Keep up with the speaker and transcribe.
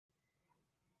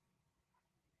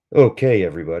Okay,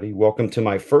 everybody, welcome to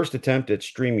my first attempt at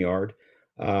StreamYard.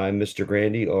 I'm Mr.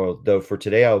 Grandy, although for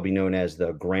today I will be known as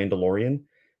the Grandalorian,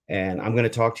 and I'm going to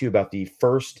talk to you about the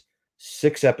first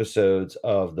 6 episodes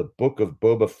of the Book of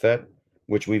Boba Fett,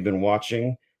 which we've been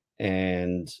watching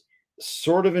and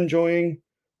sort of enjoying.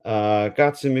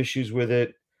 Got some issues with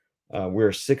it.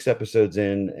 We're 6 episodes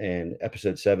in, and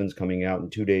episode seven's coming out in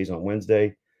 2 days on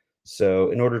Wednesday.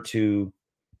 So, in order to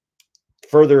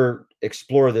further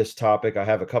explore this topic, I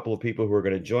have a couple of people who are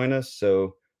going to join us.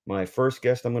 So, my first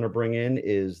guest I'm going to bring in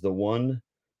is the one,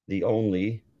 the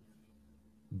only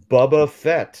Bubba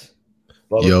Fett.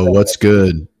 Bubba Yo, what's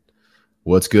good?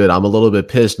 What's good? I'm a little bit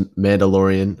pissed,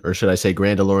 Mandalorian, or should I say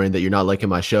Grandalorian, that you're not liking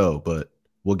my show, but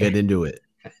we'll get into it.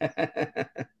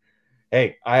 Fett.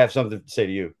 Hey, I have something to say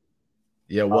to you.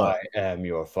 Yeah, I what? am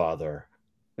your father.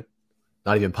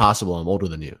 Not even possible. I'm older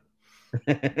than you.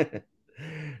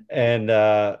 And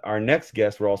our next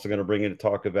guest, we're also going to bring in to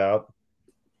talk about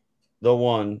the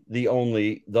one, the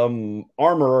only, the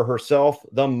armorer herself,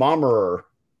 the mommerer.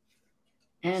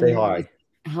 And Say who is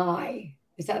hi. hi?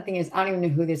 The sad thing is, I don't even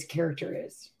know who this character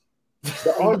is.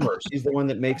 The armor. She's the one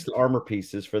that makes the armor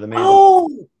pieces for the man.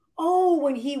 Oh,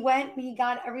 when he went, he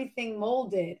got everything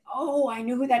molded. Oh, I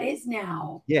know who that is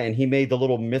now. Yeah, and he made the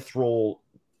little mithril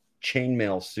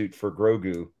chainmail suit for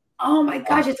Grogu. Oh my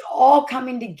gosh, it's all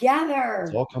coming together.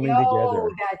 It's all coming together.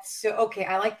 That's so okay.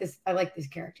 I like this. I like this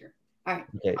character. All right.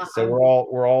 Okay, so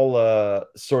we're all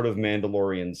sort of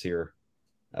Mandalorians here.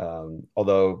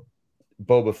 Although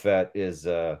Boba Fett is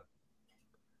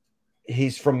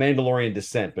he's from Mandalorian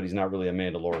descent, but he's not really a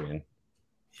Mandalorian.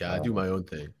 Yeah, I do my own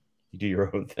thing. You do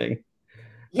your own thing.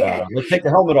 Yeah. Let's take the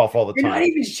helmet off all the You're time. not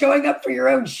even showing up for your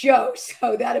own show.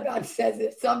 So that about says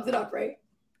it, sums it up, right?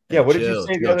 Yeah, what did you Chill,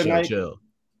 say the chill, other chill, night? chill.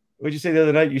 What did you say the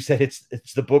other night? You said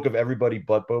it's the book of everybody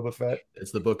but Boba Fett.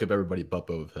 It's the book of everybody but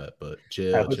Boba Fett, but That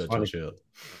chill, was chill, funny. chill.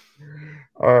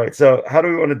 All right, so how do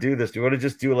we want to do this? Do we want to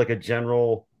just do like a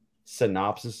general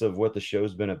synopsis of what the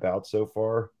show's been about so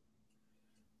far,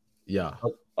 Yeah.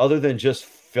 other than just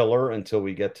filler until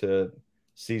we get to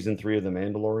season 3 of The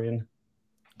Mandalorian?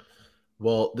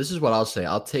 Well, this is what I'll say.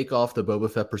 I'll take off the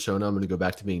Boba Fett persona. I'm going to go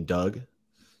back to being Doug,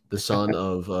 the son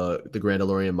of the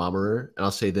Grandalorian Mommerer, and I'll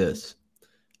say this.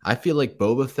 I feel like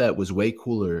Boba Fett was way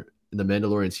cooler in the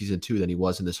Mandalorian season 2 than he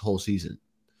was in this whole season.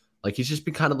 Like he's just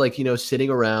been kind of like,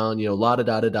 sitting around, la da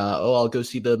da da da. Oh, I'll go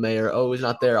see the mayor. Oh, he's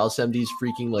not there. I'll send these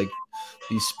freaking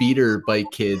these speeder bike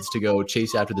kids to go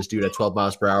chase after this dude at 12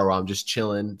 miles per hour while I'm just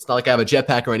chilling. It's not like I have a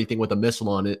jetpack or anything with a missile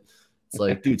on it. It's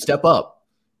like, dude, step up.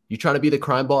 You trying to be the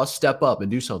crime boss? Step up and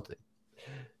do something.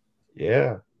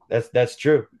 Yeah, that's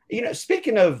true.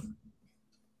 Speaking of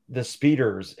the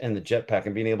speeders and the jetpack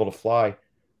and being able to fly,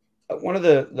 one of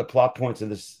the plot points of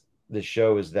this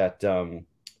show is that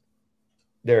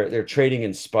they're trading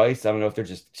in spice. I don't know if they're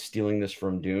just stealing this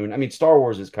from Dune. I mean, Star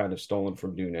Wars is kind of stolen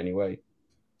from Dune anyway,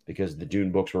 because the Dune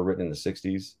books were written in the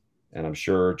 60s, and I'm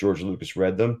sure George Lucas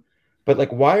read them. But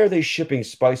like, why are they shipping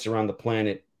spice around the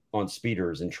planet on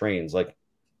speeders and trains? Like,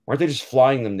 why aren't they just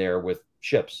flying them there with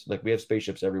ships? Like, we have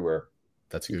spaceships everywhere.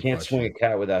 That's a You good can't question. swing a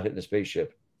cat without hitting a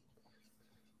spaceship.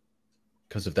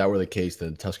 Because if that were the case,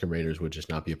 then Tusken Raiders would just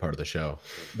not be a part of the show.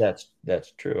 That's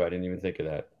true. I didn't even think of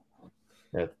that.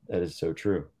 That is so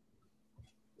true.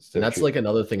 So And that's true. like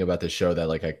another thing about this show that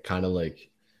like I kind of like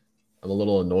I'm a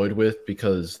little annoyed with,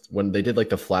 because when they did like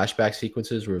the flashback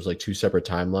sequences where it was like 2 separate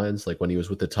timelines, like when he was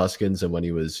with the Tuskens and when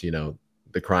he was,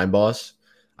 the crime boss,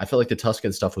 I felt like the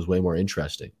Tusken stuff was way more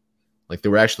interesting. Like they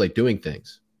were actually like doing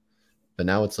things. But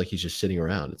now it's like he's just sitting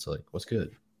around. It's like, what's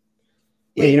good?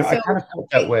 Yeah, I kind of felt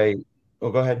that way. Oh,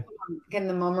 go ahead. Can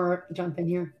the mummer jump in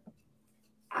here?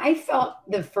 I felt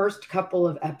the first couple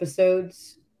of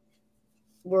episodes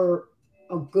were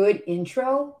a good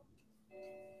intro,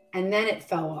 and then it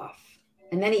fell off.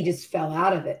 And then he just fell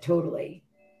out of it totally.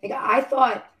 Like I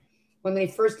thought when they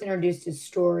first introduced his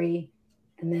story,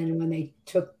 and then when they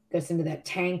took us into that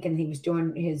tank and he was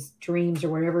doing his dreams or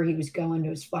wherever he was going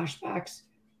to his flashbacks,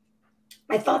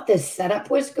 I thought the setup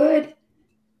was good.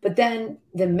 But then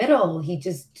the middle, he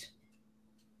just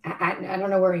I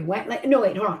don't know where he went. Like, no,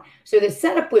 wait, hold on. So the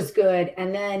setup was good,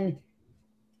 and then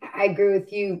I agree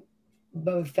with you,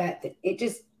 Boba Fett, that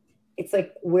it's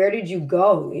like, where did you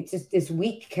go? It's just this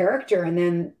weak character, and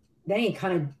then he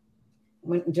kind of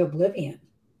went into oblivion.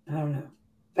 I don't know,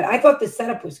 but I thought the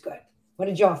setup was good. What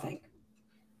did y'all think?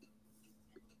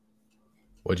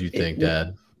 What do you think,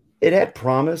 Dad? It had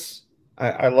promise.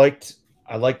 I liked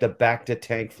the back to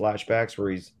tank flashbacks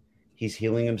where he's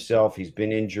healing himself. He's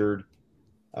been injured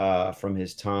from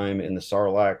his time in the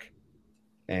Sarlacc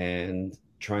and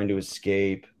trying to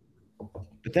escape.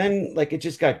 But then, like, it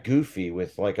just got goofy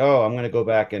with like, oh, I'm gonna go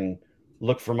back and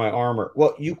look for my armor.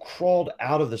 Well, you crawled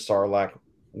out of the Sarlacc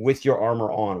with your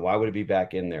armor on. Why would it be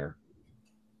back in there?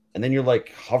 And then you're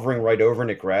like hovering right over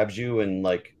and it grabs you, and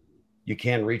like you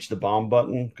can't reach the bomb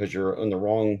button because you're in the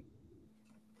wrong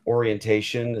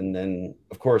orientation. And then,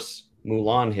 of course,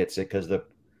 Mulan hits it because the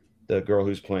girl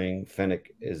who's playing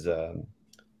Fennec is the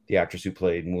actress who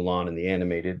played Mulan in the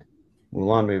animated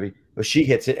Mulan movie. But she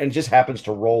hits it and it just happens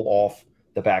to roll off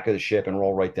the back of the ship and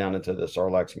roll right down into the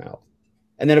Sarlacc's mouth.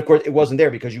 And then, of course, it wasn't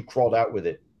there because you crawled out with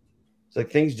it. It's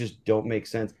like things just don't make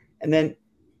sense. And then,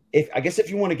 if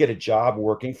you want to get a job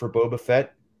working for Boba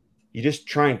Fett, you just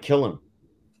try and kill him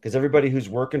because everybody who's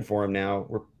working for him now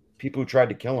were people who tried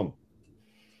to kill him.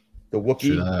 The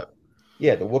Wookiee,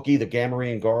 yeah, the Wookiee, the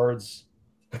Gamorrean guards.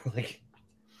 Like,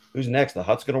 who's next? The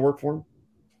Hutt's going to work for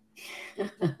him.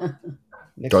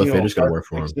 Darth Vader's going to work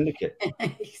for him.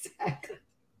 Exactly.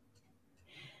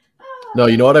 No,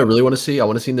 you know what I really want to see? I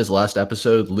want to see in this last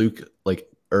episode, Luke,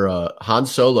 or Han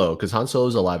Solo, because Han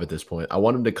Solo's alive at this point. I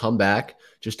want him to come back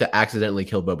just to accidentally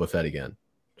kill Boba Fett again.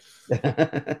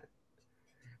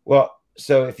 Well,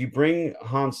 so if you bring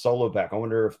Han Solo back, I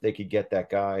wonder if they could get that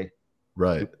guy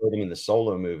right who put him in the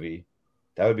Solo movie.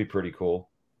 That would be pretty cool.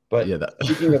 But yeah,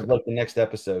 speaking of like the next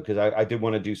episode, because I did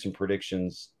want to do some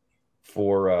predictions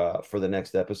for the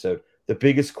next episode. The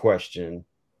biggest question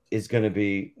is going to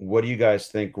be, what do you guys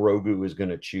think Grogu is going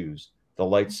to choose? The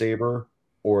lightsaber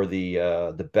or the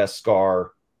Beskar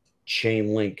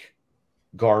chain link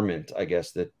garment, I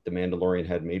guess, that the Mandalorian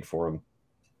had made for him?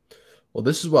 Well,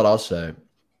 this is what I'll say.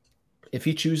 If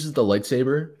he chooses the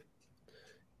lightsaber,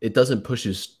 it doesn't push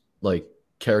his like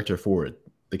character forward,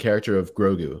 the character of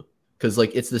Grogu. Because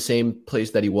like it's the same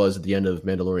place that he was at the end of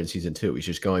Mandalorian season 2. He's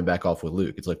just going back off with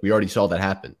Luke. It's like we already saw that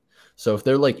happen. So if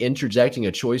they're like interjecting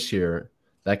a choice here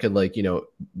that could like,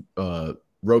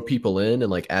 rope people in and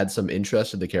like add some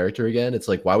interest to the character again, it's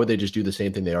like, why would they just do the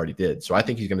same thing they already did? So I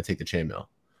think he's going to take the chainmail.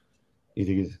 You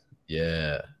think he's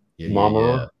yeah.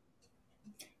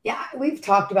 Yeah, we've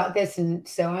talked about this, and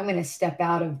so I'm going to step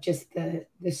out of just the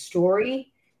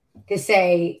story to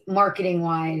say, marketing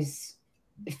wise,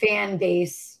 fan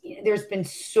base, there's been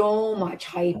so much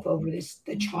hype over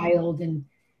the child, and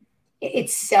it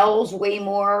sells way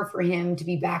more for him to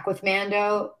be back with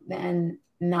Mando than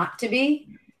not to be.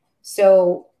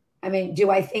 So, I mean,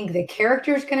 do I think the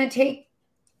character is going to take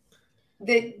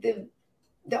the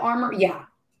armor? Yeah.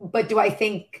 But do I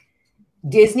think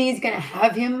Disney's going to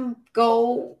have him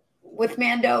go with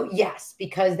Mando? Yes,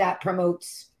 because that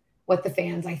promotes what the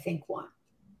fans, I think, want.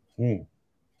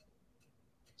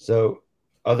 So,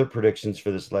 other predictions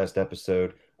for this last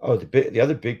episode. Oh, the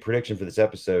other big prediction for this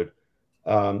episode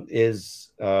is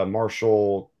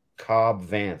Marshal Cobb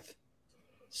Vanth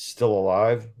still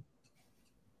alive.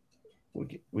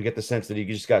 We get the sense that he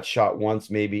just got shot once,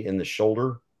 maybe in the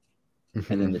shoulder,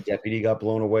 and then the deputy got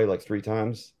blown away like 3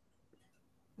 times.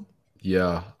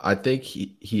 Yeah, I think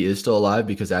he is still alive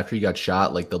because after he got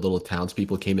shot, like the little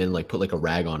townspeople came in and like put like a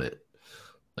rag on it,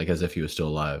 like as if he was still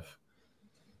alive.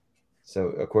 So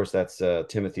of course that's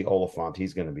Timothy Oliphant.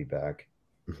 He's going to be back.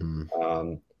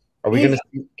 Are we going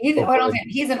to?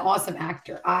 He's an awesome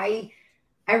actor. I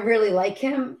really like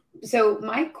him. So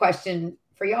my question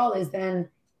for y'all is then,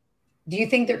 do you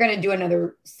think they're going to do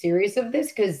another series of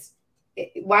this? Because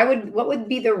what would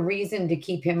be the reason to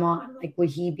keep him on? Like, would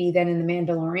he be then in The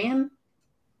Mandalorian?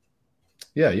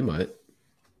 Yeah, you might.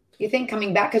 You think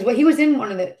coming back? Because he was in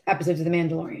one of the episodes of The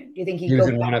Mandalorian. Do you think he was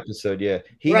in one episode? Yeah,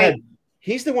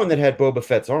 he's the one that had Boba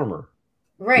Fett's armor.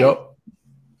 Right. Yep.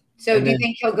 So do you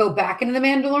think he'll go back into The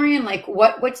Mandalorian? Like,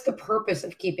 what's the purpose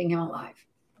of keeping him alive?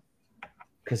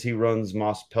 Because he runs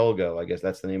Mos Pelgo. I guess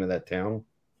that's the name of that town.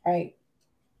 Right.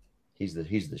 He's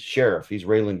the sheriff. He's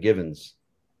Raylan Givens.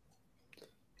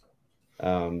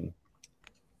 Raylan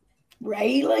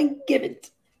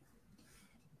Givens.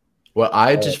 What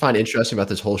I just find interesting about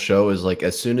this whole show is like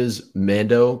as soon as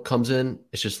Mando comes in,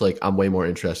 it's just like I'm way more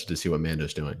interested to see what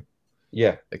Mando's doing.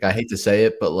 Yeah. Like I hate to say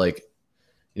it, but like,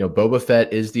 Boba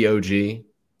Fett is the OG. You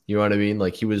know what I mean?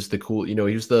 Like he was the cool, he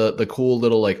was the cool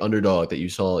little like underdog that you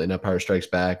saw in Empire Strikes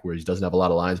Back, where he doesn't have a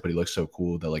lot of lines, but he looks so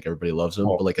cool that like everybody loves him.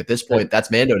 But like at this point, that's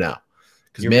Mando now.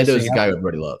 Because Mando is the guy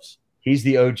everybody loves. He's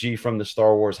the OG from the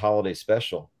Star Wars Holiday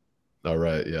Special. All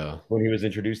right, yeah. When he was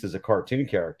introduced as a cartoon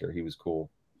character, he was cool.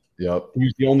 Yep. He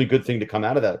was the only good thing to come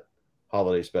out of that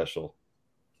holiday special.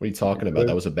 What are you talking about?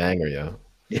 That was a banger, yeah.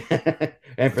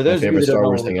 And for those of you that don't know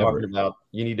what we're talking about,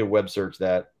 you need to web search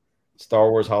that Star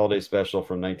Wars Holiday Special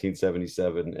from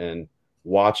 1977 and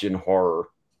watch in horror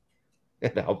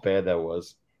and how bad that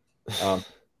was.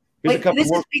 Here's a couple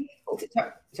more.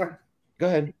 Sorry. Go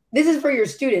ahead. this is for your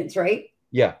students, right?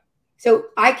 Yeah. So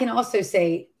I can also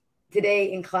say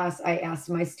today in class, I asked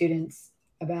my students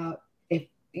about if,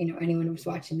 anyone was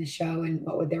watching the show and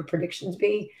what would their predictions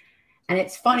be. And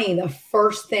it's funny, the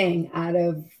first thing out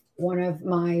of one of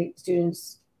my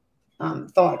students'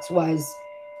 thoughts was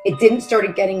it didn't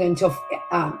start getting until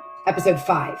episode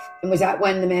 5. And was that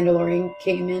when The Mandalorian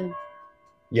came in?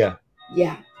 Yeah.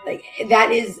 Yeah. Like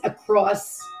that is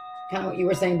across kind of what you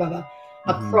were saying, Bubba,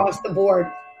 across the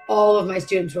board. All of my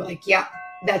students were like, yeah,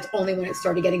 that's only when it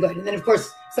started getting good. And then, of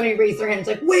course, somebody raised their hand. It's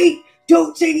like, wait,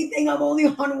 don't say anything. I'm only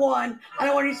on one. I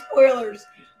don't want any spoilers.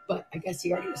 But I guess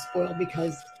he already was spoiled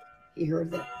because he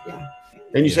heard that. Yeah.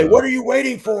 And you say, what are you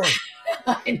waiting for?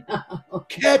 I know.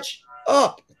 Catch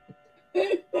up.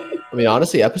 I mean,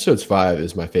 honestly, episode 5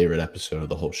 is my favorite episode of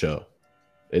the whole show.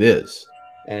 It is.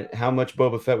 And how much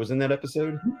Boba Fett was in that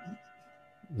episode?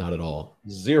 Not at all.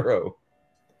 0.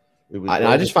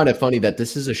 I just find it funny that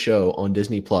this is a show on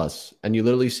Disney Plus, and you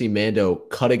literally see Mando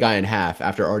cut a guy in half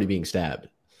after already being stabbed.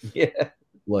 Yeah.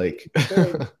 Like,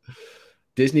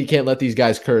 Disney can't let these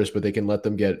guys curse, but they can let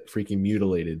them get freaking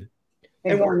mutilated.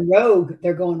 They're going rogue.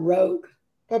 They're going rogue.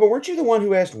 Bubba, weren't you the one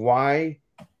who asked why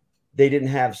they didn't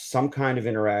have some kind of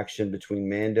interaction between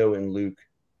Mando and Luke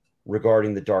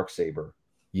regarding the Darksaber?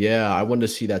 Yeah, I wanted to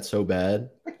see that so bad.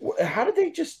 Like, how did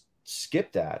they just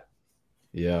skip that?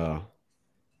 Yeah.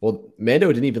 Well,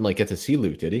 Mando didn't even get to see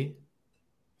Luke, did he? He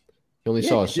only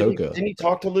saw Ahsoka. Didn't he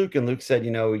talk to Luke? And Luke said,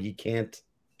 he can't.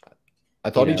 I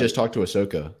thought he just talked to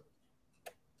Ahsoka.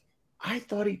 I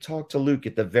thought he talked to Luke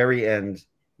at the very end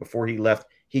before he left.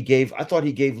 I thought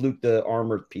he gave Luke the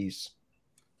armored piece,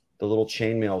 the little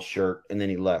chainmail shirt, and then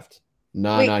he left.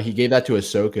 Nah, he gave that to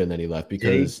Ahsoka and then he left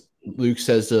because Luke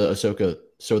says to Ahsoka,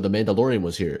 so the Mandalorian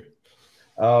was here.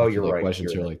 Oh, you're right.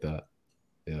 Questions here like that.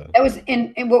 Yeah. That was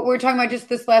in what we're talking about just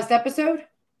this last episode?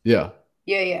 Yeah.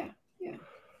 Yeah.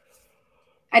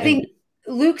 I think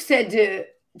Luke said to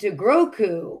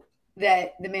Grogu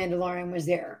that the Mandalorian was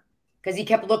there because he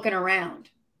kept looking around.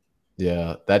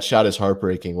 Yeah, that shot is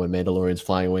heartbreaking when Mandalorian's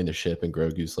flying away in the ship and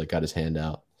Grogu's got his hand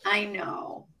out. I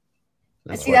know.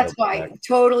 That's why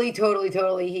totally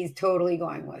he's totally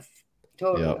going with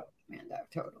Mando.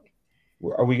 Totally.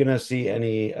 Are we going to see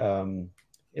any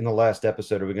in the last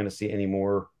episode? Are we going to see any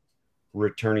more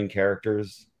returning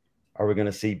characters? Are we going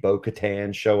to see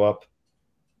Bo-Katan show up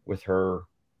with her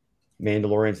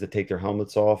Mandalorians that take their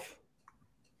helmets off?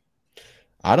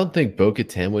 I don't think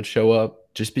Bo-Katan would show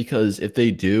up, just because if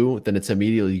they do, then it's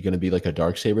immediately going to be like a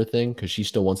Darksaber thing because she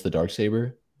still wants the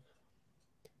Darksaber.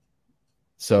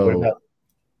 So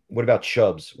what about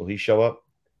Chubbs? Will he show up?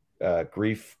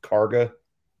 Grief Karga.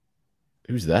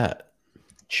 Who's that?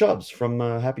 Chubbs from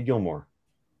Happy Gilmore.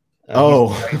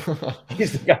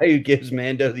 He's the guy who gives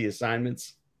Mando the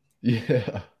assignments.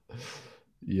 Yeah.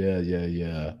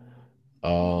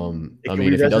 I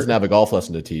mean, if he doesn't have a golf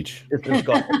lesson to teach,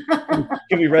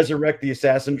 can we resurrect the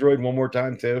assassin droid one more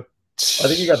time too? I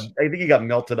think he got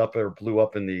melted up or blew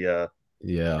up in the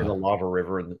in the lava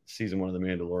river in season 1 of The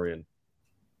Mandalorian.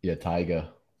 Yeah, Tyga.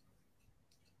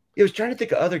 I was trying to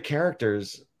think of other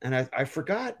characters, and I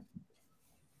forgot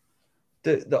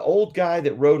the old guy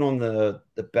that rode on the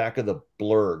back of the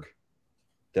blurg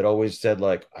that always said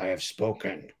I have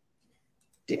spoken.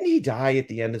 Didn't he die at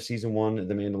the end of season 1 of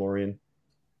The Mandalorian?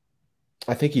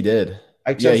 I think he did.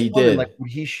 He did. Would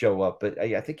he show up? But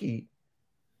I think he,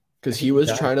 because he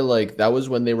was trying to that was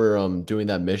when they were doing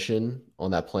that mission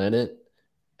on that planet,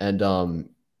 and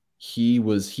he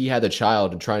had the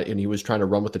child and he was trying to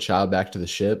run with the child back to the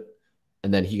ship,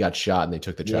 and then he got shot and they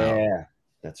took the child. Yeah,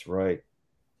 that's right.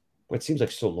 Well, it seems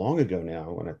like so long ago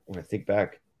now when I think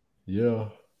back. Yeah.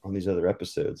 On these other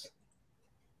episodes.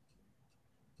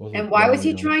 And why was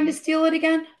he trying to steal it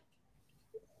again?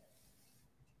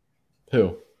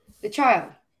 Who? The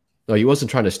child. No, he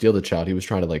wasn't trying to steal the child. He was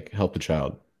trying to help the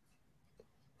child.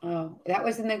 Oh, that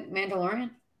was in The Mandalorian?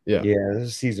 Yeah. Yeah, this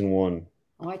is season 1.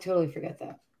 Oh, I totally forget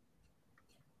that.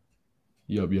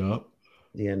 Yup.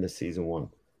 The end of season 1.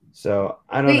 So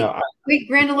I don't know. Wait,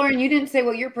 Grandalorian, you didn't say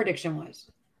what your prediction was.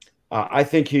 I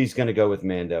think he's going to go with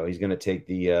Mando. He's going to take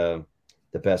the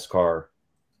best car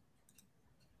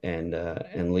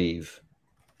and leave,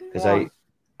 because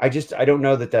I don't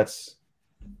know that that's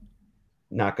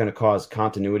not going to cause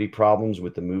continuity problems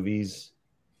with the movies,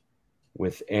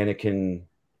 with Anakin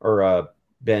or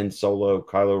Ben Solo,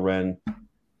 Kylo Ren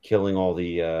killing all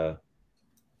the other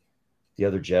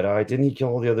Jedi. Didn't he kill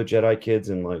all the other Jedi kids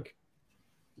and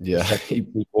Yeah, he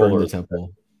burned the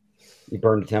temple. He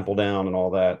burned the temple down and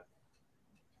all that.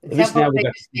 At least now we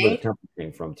got to see where the temple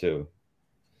came from too.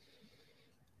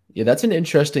 Yeah, that's an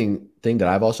interesting thing that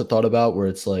I've also thought about, where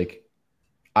it's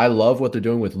I love what they're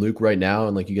doing with Luke right now,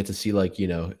 and like you get to see like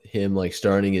him like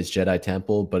starting his Jedi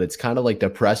temple, but it's kind of like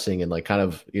depressing and like kind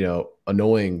of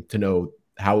annoying to know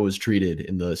how it was treated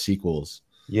in the sequels.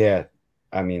 Yeah,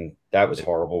 I mean that was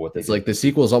horrible what they It's did. like the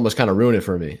sequels almost kind of ruin it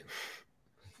for me,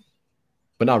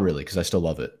 but not really because I still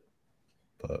love it.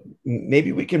 But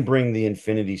Maybe we can bring the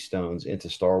Infinity Stones into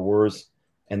Star Wars,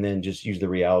 and then just use the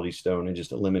Reality Stone and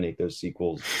just eliminate those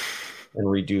sequels and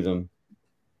redo them.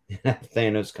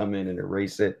 Thanos come in and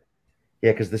erase it.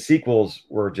 Yeah, because the sequels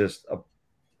were just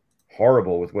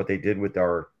horrible with what they did with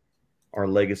our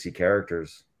legacy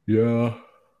characters. yeah,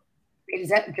 Is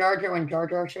that Jar Jar when Jar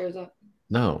Jar shows up?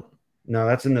 no, No,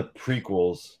 that's in the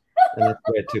prequels, and that's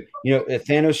bad too.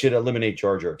 Thanos should eliminate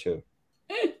Jar Jar too.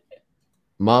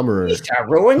 Mamoru,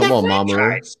 Ruined come the on, Mamoru.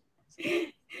 franchise.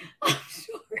 I'm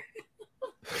sorry.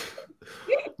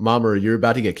 Mamoru, you're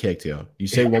about to get kicked, yo. You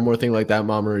say one more thing like that,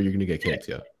 Mamoru, you're gonna get kicked,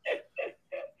 yo.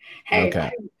 Hey,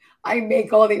 Okay. I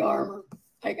make all the armor.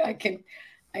 I can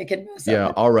mess Yeah,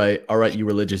 up. all right, you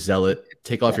religious zealot.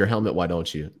 Take off your helmet, why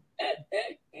don't you?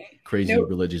 Crazy Nope.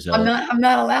 religious zealot. I'm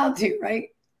not allowed to, right?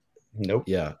 Nope.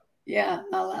 Yeah. Yeah, I'm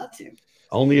not allowed to.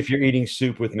 Only if you're eating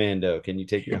soup with Mando can you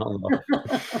take your helmet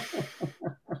off,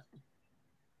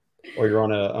 or you're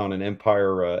on an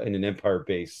Empire in an Empire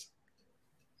base.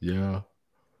 Yeah.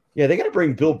 Yeah, they got to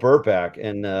bring Bill Burr back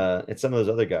and some of those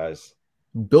other guys.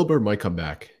 Bill Burr might come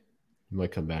back. He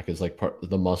might come back as like part of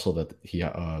the muscle that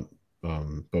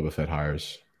Boba Fett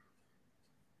hires.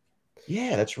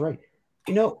 Yeah, that's right.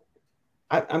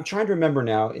 I'm trying to remember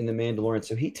now in The Mandalorian.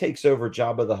 So he takes over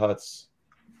Jabba the Hutt's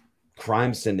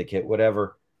crime syndicate,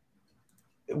 whatever.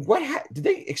 Did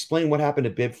they explain what happened to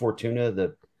Bib Fortuna,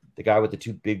 the guy with the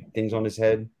two big things on his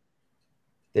head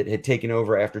that had taken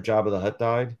over after Jabba the Hutt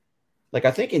died? Like,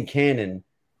 I think in canon,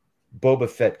 Boba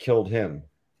Fett killed him.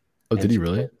 Oh, did he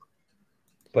really?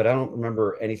 But I don't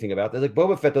remember anything about that. Like,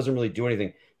 Boba Fett doesn't really do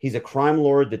anything. He's a crime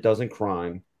lord that doesn't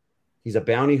crime. He's a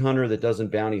bounty hunter that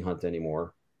doesn't bounty hunt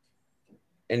anymore.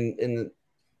 And in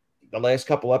the last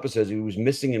couple episodes, he was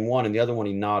missing in one, and the other one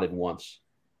he nodded once.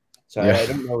 So yeah. I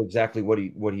don't know exactly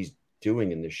what he's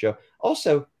doing in this show.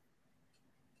 Also,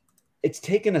 it's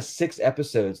taken us 6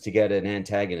 episodes to get an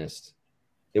antagonist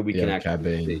that we can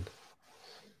actually see.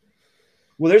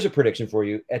 Well, there's a prediction for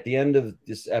you. At the end of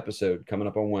this episode, coming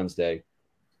up on Wednesday,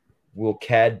 will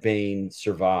Cad Bane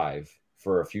survive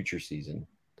for a future season?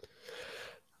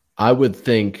 I would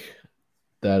think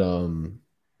that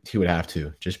he would have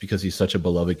to, just because he's such a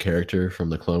beloved character from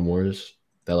the Clone Wars,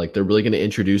 that like they're really going to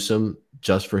introduce him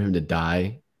just for him to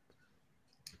die.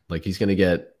 Like he's going to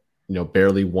get,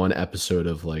 barely one episode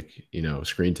of like,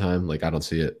 screen time. Like I don't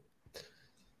see it.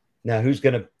 Now, who's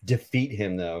going to defeat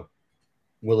him though?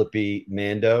 Will it be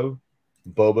Mando,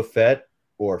 Boba Fett,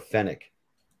 or Fennec?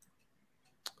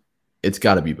 It's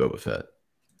got to be Boba Fett.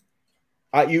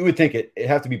 You would think it'd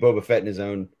have to be Boba Fett in his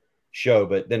own show,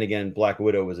 but then again, Black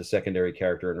Widow was a secondary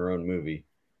character in her own movie.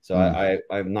 So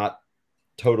I'm not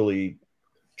totally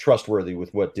trustworthy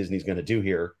with what Disney's going to do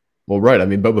here. Well, right. I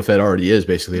mean, Boba Fett already is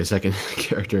basically a second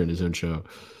character in his own show.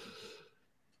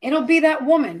 It'll be that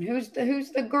woman who's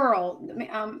the girl,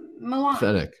 Milan.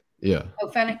 Fennec. Yeah. Oh,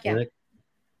 Fennec. Yeah. Fennec?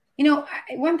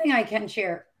 One thing I can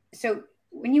share. So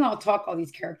when you all talk all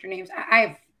these character names, I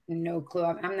have no clue.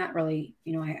 I'm not really,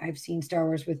 I've seen Star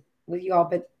Wars with you all,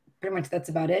 but pretty much that's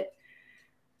about it.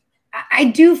 I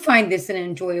do find this an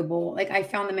enjoyable, like I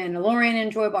found The Mandalorian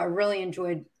enjoyable. I really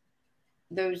enjoyed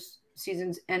those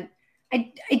seasons. And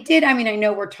I did. I mean, I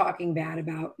know we're talking bad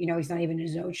about, he's not even in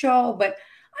his own show, but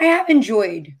I have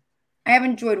enjoyed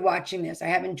watching this. I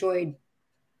have enjoyed,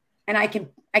 and I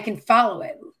can follow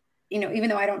it, even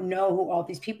though I don't know who all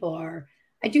these people are.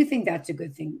 I do think that's a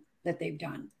good thing that they've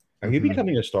done. Are you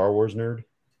becoming a Star Wars nerd?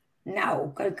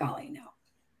 No, good golly, no.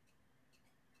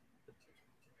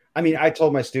 I mean, I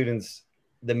told my students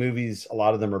the movies, a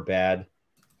lot of them are bad.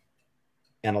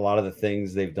 And a lot of the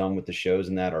things they've done with the shows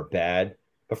and that are bad.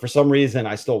 But for some reason,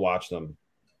 I still watch them.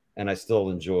 And I still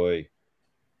enjoy,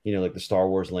 like the Star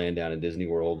Wars land down in Disney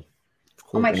World.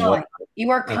 Oh my God.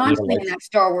 You are constantly in that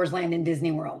Star Wars land in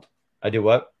Disney World. I do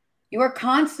what? You are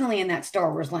constantly in that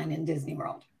Star Wars land in Disney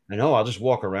World. I know. I'll just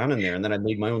walk around in there. And then I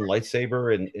made my own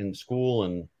lightsaber in school.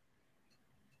 And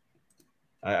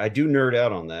I do nerd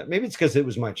out on that. Maybe it's because it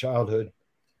was my childhood.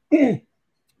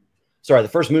 Sorry, the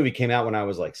first movie came out when I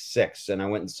was like 6, and I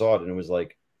went and saw it, and it was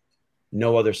like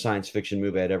no other science fiction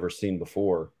movie I'd ever seen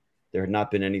before. There had not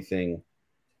been anything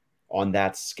on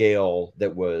that scale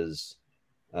that was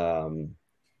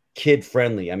kid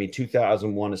friendly. I mean,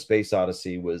 2001: A Space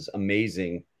Odyssey was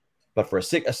amazing, but for a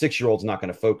 6-year-old's not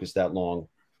going to focus that long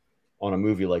on a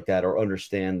movie like that or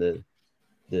understand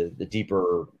the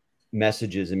deeper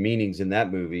messages and meanings in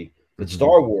that movie. But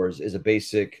Star Wars is a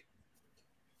basic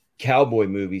cowboy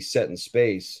movie set in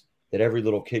space that every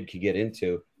little kid could get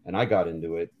into, and I got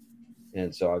into it,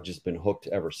 and so I've just been hooked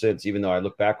ever since. Even though I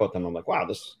look back at them, I'm like, wow,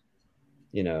 this,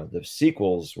 the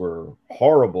sequels were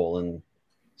horrible, and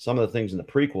some of the things in the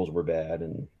prequels were bad,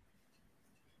 and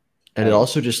it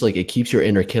also just like it keeps your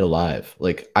inner kid alive.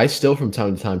 Like I still from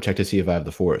time to time check to see if I have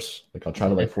the Force. Like I'll try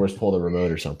to like force pull the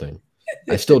remote or something.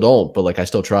 I still don't, but like I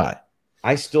still try.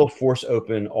 I still force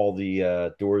open all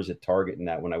the doors at Target and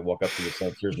that when I walk up to the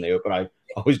sensors and they open. I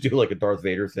always do like a Darth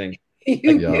Vader thing.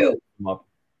 You do.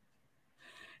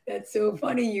 That's so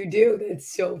funny. You do.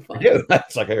 That's so funny.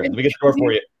 It's like, here, let me get the door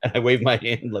for you. And I wave my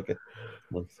hand like a.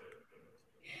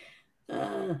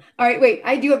 All right, wait.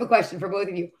 I do have a question for both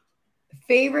of you.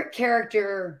 Favorite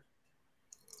character,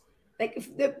 like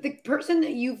the person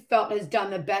that you felt has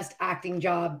done the best acting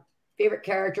job, favorite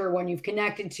character, one you've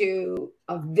connected to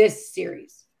of this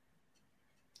series?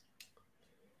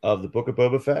 Of the Book of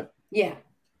Boba Fett? Yeah.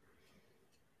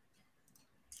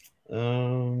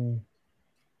 Wow.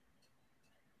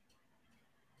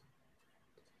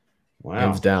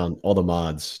 Hands down, all the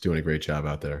mods doing a great job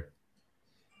out there.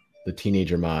 The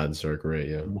teenager mods are great,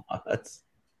 yeah. Mods.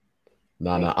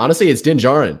 No. Honestly, it's Din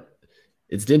Djarin.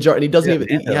 It's Din Djarin. And he doesn't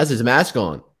even, he has his mask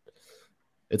on.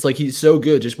 It's like he's so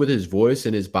good just with his voice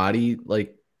and his body,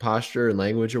 like posture and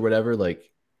language or whatever. Like,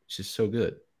 it's just so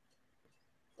good.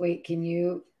 Wait, can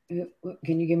you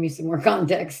give me some more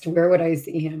context? Where would I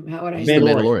see him? How would I see him?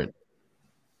 Mandalorian.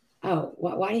 Oh,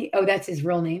 why? Oh, that's his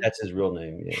real name. That's his real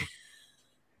name. Yeah.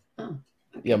 Oh,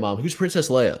 okay. Yeah, Mom. Who's Princess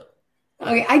Leia?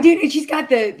 Okay, I do. She's got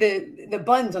the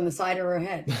buns on the side of her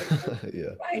head.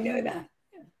 Yeah, I know that.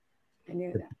 Yeah. I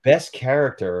knew that. Best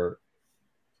character,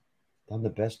 done the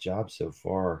best job so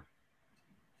far.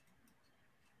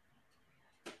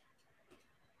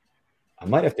 I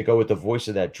might have to go with the voice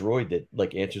of that droid that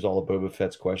like answers all of Boba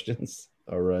Fett's questions.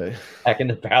 All right, back in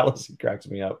the palace, it cracks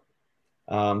me up.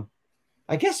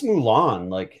 I guess Mulan,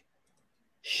 like,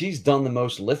 she's done the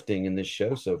most lifting in this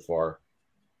show so far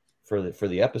for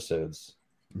the episodes.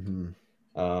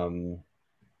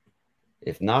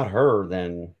 If not her,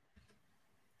 then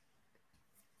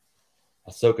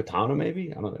Ahsoka Tano,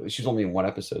 maybe. I don't know. She's only in one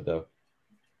episode though,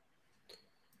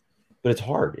 but it's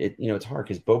hard. It's hard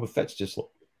because Boba Fett's just,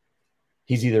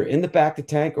 he's either in the back of the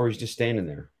tank or he's just standing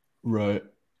there. Right.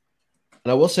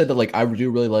 And I will say that, like, I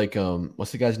do really like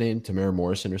what's the guy's name? Tamara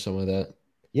Morrison or something like that.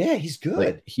 Yeah, he's good.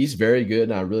 Like, he's very good,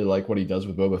 and I really like what he does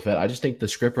with Boba Fett. I just think the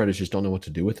scriptwriters just don't know what to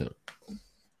do with him.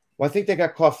 Well, I think they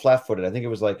got caught flat-footed. I think it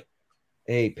was like,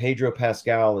 hey, Pedro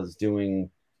Pascal is doing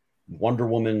Wonder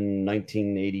Woman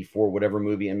 1984, whatever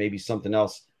movie, and maybe something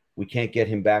else. We can't get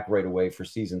him back right away for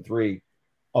season 3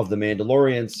 of The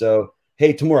Mandalorian. So,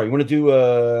 hey, tomorrow, you want to do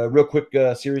a real quick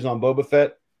series on Boba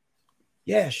Fett?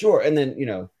 Yeah, sure. And then,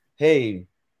 hey,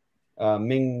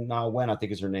 Ming Na Wen, I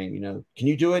think is her name. Can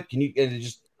you do it? Can you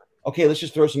just, okay, let's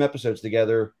just throw some episodes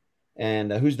together.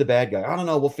 And who's the bad guy? I don't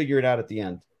know. We'll figure it out at the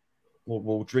end.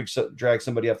 We'll drag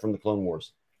somebody up from the Clone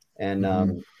Wars.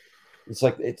 And it's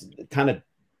like, it's kind of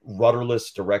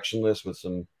rudderless, directionless with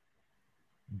some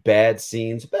bad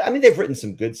scenes. But I mean, they've written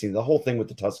some good scenes. The whole thing with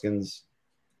the Tuskens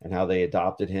and how they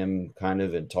adopted him kind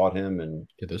of and taught him. And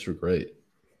yeah, those were great.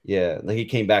 Yeah. Like he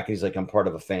came back and he's like, I'm part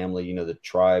of a family. The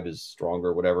tribe is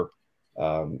stronger, whatever.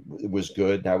 It was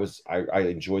good. I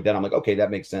enjoyed that. I'm like, okay,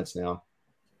 that makes sense now.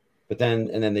 But then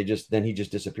he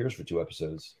just disappears for 2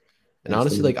 episodes. And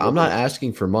honestly, like, I'm not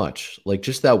asking for much. Like,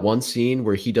 just that one scene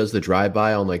where he does the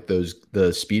drive-by on like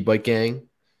the speed bike gang,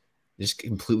 just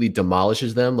completely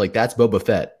demolishes them. Like, that's Boba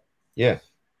Fett. Yeah.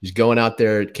 He's going out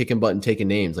there kicking butt and taking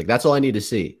names. Like, that's all I need to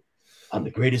see. I'm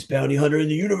the greatest bounty hunter in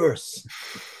the universe.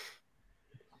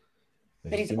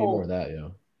 But he's old. More of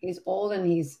that, He's old, and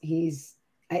he's.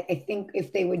 I think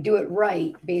if they would do it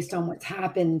right, based on what's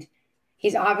happened,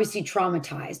 he's obviously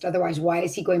traumatized. Otherwise, why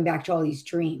is he going back to all these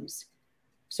dreams?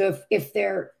 So if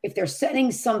they're setting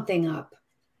something up,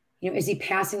 is he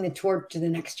passing the torch to the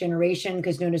next generation?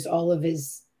 Because notice all of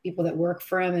his people that work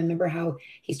for him, and remember how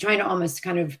he's trying to almost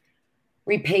kind of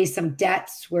repay some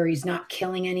debts where he's not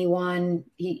killing anyone.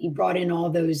 He brought in all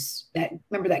those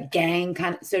remember that gang,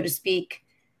 kind of, so to speak.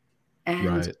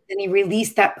 And then he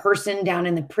released that person down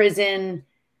in the prison.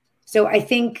 So I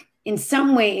think in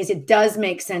some ways it does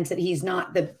make sense that he's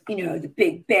not the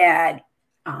big bad,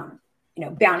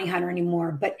 bounty hunter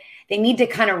anymore, but they need to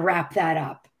kind of wrap that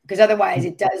up, because otherwise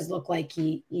it does look like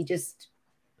he just,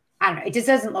 I don't know. It just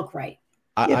doesn't look right.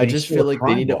 I just feel like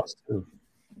they need to,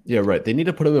 they need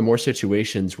to put him in more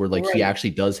situations where like he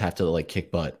actually does have to like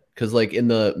kick butt. Because like in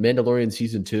the Mandalorian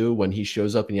season 2, when he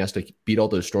shows up and he has to beat all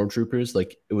those stormtroopers,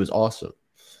 like it was awesome.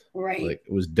 Right. Like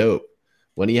it was dope.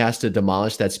 When he has to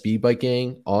demolish that speed bike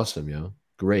gang, awesome, yo.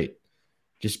 Great.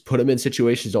 Just put him in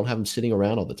situations, don't have him sitting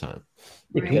around all the time.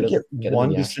 Yeah, can Right. we get Get him in one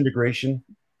the action. disintegration?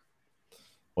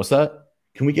 What's that?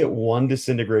 Can we get one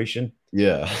disintegration?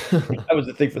 Yeah. That was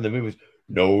the thing for the movies.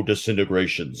 No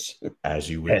disintegrations. As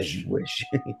you As wish. you wish.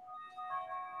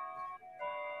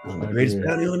 I'm the I greatest agree.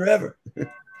 bounty hunter ever.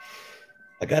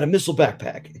 I got a missile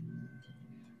backpack.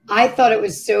 I thought it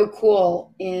was so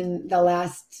cool in the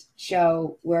last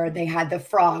show where they had the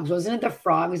frogs. Wasn't it the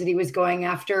frogs that he was going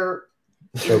after?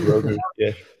 So Grogu.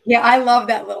 Yeah. Yeah, I love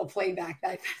that little playback.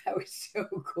 That was so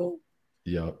cool.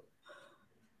 Yeah.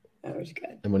 That was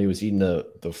good. And when he was eating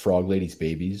the frog lady's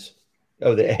babies.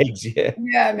 Oh, the eggs, yeah.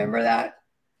 Yeah, remember that?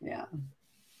 Yeah.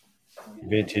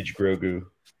 Vintage Grogu.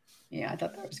 Yeah, I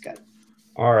thought that was good.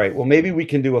 All right. Well, maybe we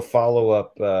can do a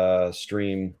follow-up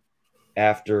stream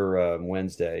after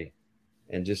Wednesday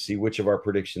and just see which of our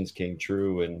predictions came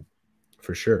true and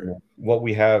For sure. what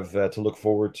we have to look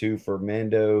forward to for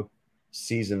Mando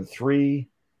season 3.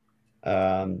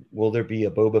 Will there be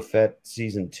a Boba Fett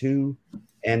season 2?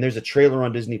 And there's a trailer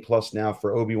on Disney Plus now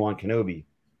for Obi-Wan Kenobi.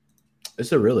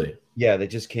 Is there really? Yeah, that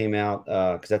just came out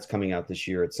because that's coming out this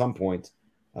year at some point.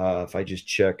 If I just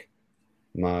check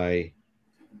my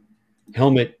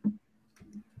helmet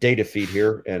data feed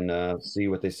here and see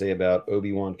what they say about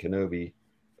Obi-Wan Kenobi.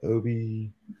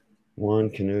 Obi-Wan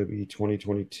Kenobi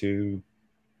 2022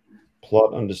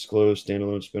 plot undisclosed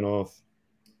standalone spinoff.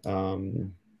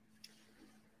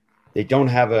 They don't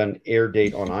have an air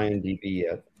date on IMDb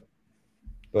yet,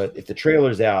 but if the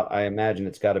trailer's out, I imagine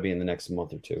it's got to be in the next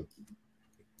month or two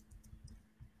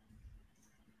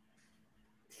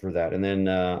for that. And then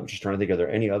I'm just trying to think, are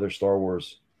there any other Star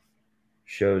Wars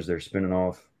shows they're spinning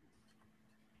off?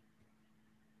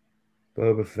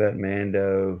 Boba Fett,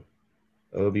 Mando,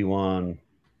 Obi-Wan.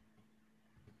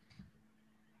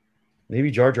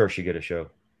 Maybe Jar Jar should get a show.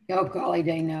 Oh, golly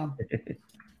day, no.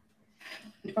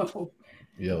 No.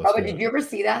 Yeah. Oh, but did you ever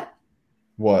see that?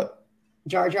 What?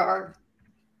 Jar Jar?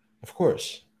 Of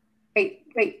course. Wait.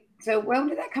 So when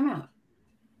did that come out?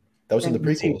 That was in the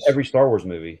I've seen prequels. every Star Wars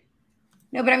movie.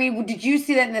 No, but I mean, did you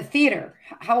see that in the theater?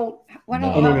 When?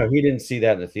 No. Oh, no, he didn't see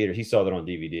that in the theater. He saw that on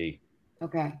DVD.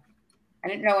 Okay. I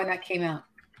didn't know when that came out.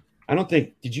 I don't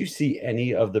think. Did you see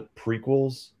any of the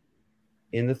prequels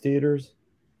in the theaters?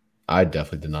 I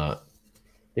definitely did not.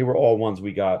 They were all ones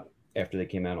we got after they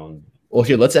came out on. Well,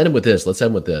 here, let's end with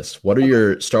this. What are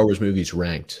your Star Wars movies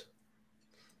ranked?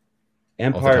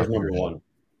 Empire's top of your number head. 1.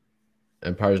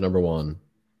 Empire's number 1.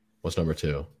 What's number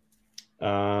 2?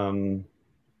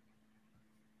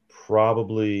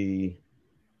 Probably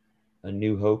A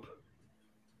New Hope,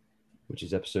 which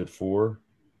is episode 4.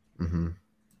 Mm-hmm.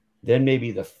 Then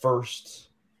maybe the first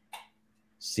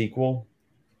sequel,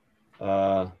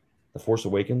 The Force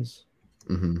Awakens.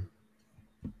 Mm-hmm.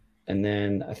 And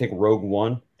then I think Rogue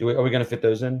One. Are we going to fit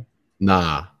those in?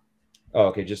 Nah. Oh,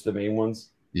 okay, just the main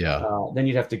ones. Yeah. Then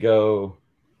you'd have to go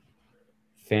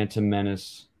Phantom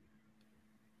Menace,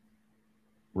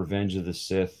 Revenge of the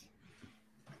Sith.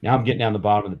 Now I'm getting down the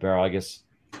bottom of the barrel. I guess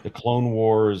the Clone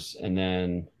Wars, and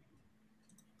then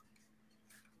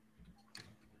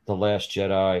The Last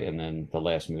Jedi, and then the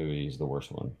last movie is the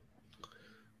worst one.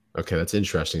 Okay, that's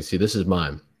interesting. See, this is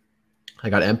mine. I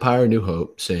got Empire, New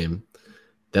Hope, same.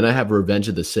 Then I have Revenge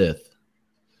of the Sith.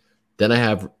 Then I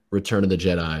have Return of the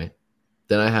Jedi.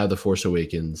 Then I have The Force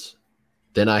Awakens.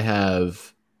 Then I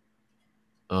have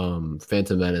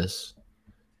Phantom Menace.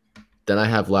 Then I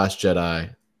have Last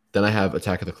Jedi. Then I have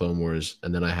Attack of the Clone Wars.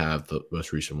 And then I have the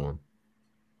most recent one.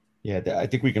 Yeah, I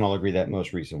think we can all agree that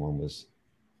most recent one was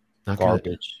Not good.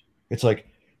 garbage. It's like,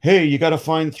 hey, you got to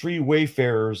find 3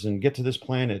 wayfarers and get to this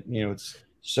planet. You know, it's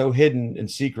so hidden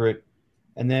and secret.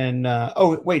 And then,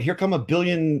 oh, wait, here come a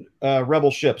billion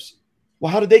rebel ships.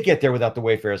 Well, how did they get there without the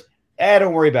wayfarers?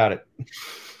 Don't worry about it.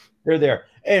 They're there.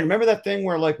 Hey, remember that thing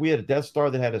where like we had a Death Star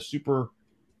that had a super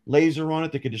laser on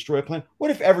it that could destroy a plane?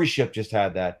 What if every ship just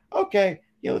had that? Okay,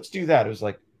 yeah, let's do that. It was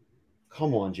like,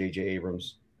 come on, J.J.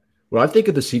 Abrams. What I think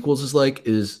of the sequels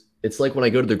is it's like when I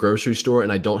go to the grocery store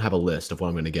and I don't have a list of what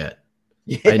I'm going to get.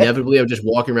 Yeah. I inevitably am just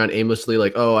walking around aimlessly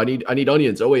like, oh, I need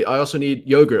onions. Oh, wait, I also need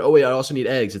yogurt. Oh, wait, I also need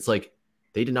eggs. It's like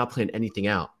they did not plan anything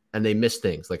out and they missed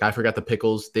things. Like I forgot the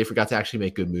pickles. They forgot to actually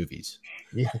make good movies.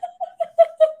 Yeah.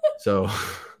 So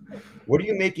What are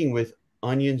you making with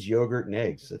onions, yogurt, and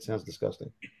eggs? That sounds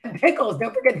disgusting. Pickles.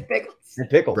 Don't forget the pickles. And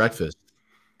pickles. breakfast.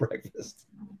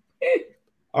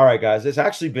 All right, guys. It's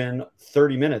actually been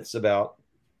 30 minutes about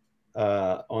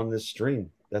on this stream.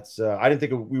 That's I didn't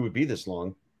think we would be this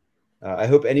long. I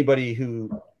hope anybody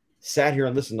who sat here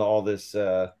and listened to all this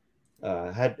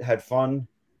had fun.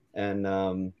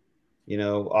 And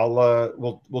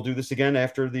we'll do this again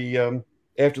after the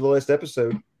last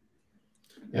episode,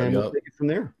 and we'll take it from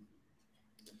there.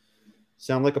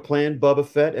 Sound like a plan, Boba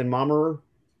Fett and Mama?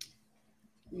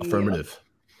 Affirmative.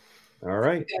 All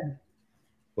right. Good.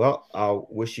 Well, I'll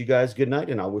wish you guys good night,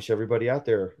 and I'll wish everybody out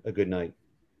there a good night.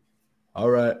 All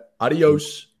right.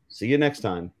 Adios. See you next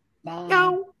time. Bye.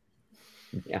 Meow.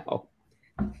 Meow.